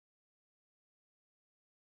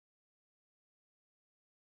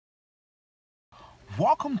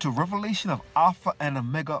Welcome to Revelation of Alpha and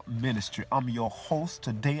Omega Ministry. I'm your host.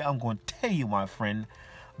 Today I'm going to tell you, my friend,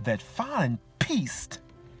 that finding peace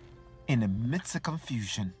in the midst of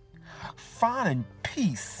confusion. Finding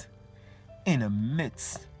peace in the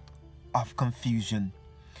midst of confusion.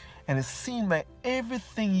 And it seems like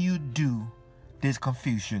everything you do, there's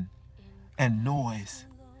confusion and noise.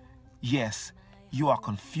 Yes, you are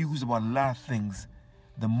confused about a lot of things.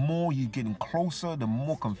 The more you're getting closer, the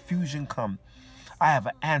more confusion comes. I have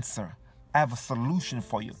an answer. I have a solution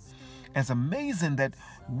for you. It's amazing that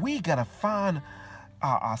we got to find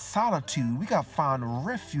our solitude. We got to find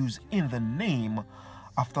refuge in the name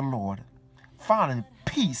of the Lord. Finding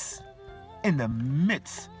peace in the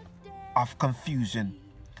midst of confusion.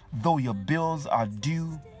 Though your bills are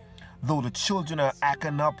due, though the children are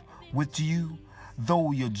acting up with you,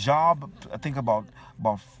 though your job, I think about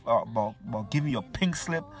giving you a pink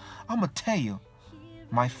slip, I'm going to tell you,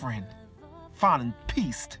 my friend, finding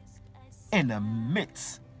peace in the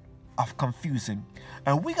midst of confusion.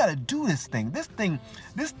 And we got to do this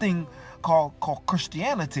thing called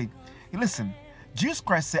Christianity. Listen, Jesus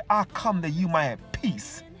Christ said, I come that you might have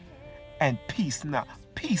peace. And peace, now,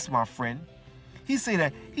 peace, my friend. He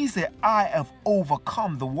said, I have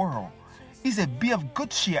overcome the world. He said, be of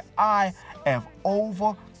good cheer, I have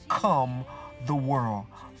overcome the world.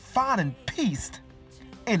 Finding peace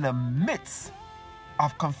in the midst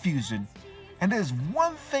of confusion. And there's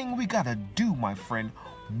one thing we got to do, my friend.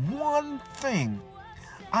 One thing.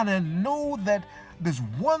 And I know that there's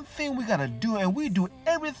one thing we got to do, and we do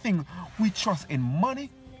everything. We trust in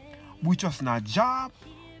money. We trust in our job.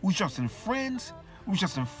 We trust in friends. We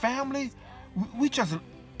trust in family. We trust in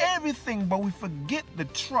everything, but we forget the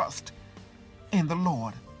trust in the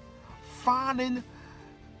Lord. Finding,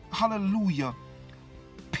 hallelujah,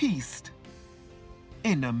 peace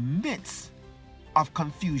in the midst of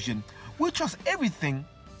confusion. We trust everything,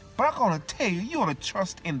 but I'm going to tell you, you ought to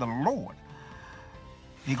trust in the Lord.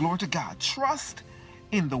 Hey, glory to God. Trust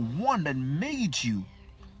in the one that made you.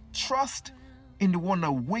 Trust in the one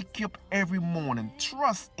that wake you up every morning.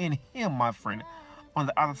 Trust in him, my friend. On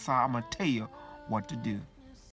the other side, I'm going to tell you what to do.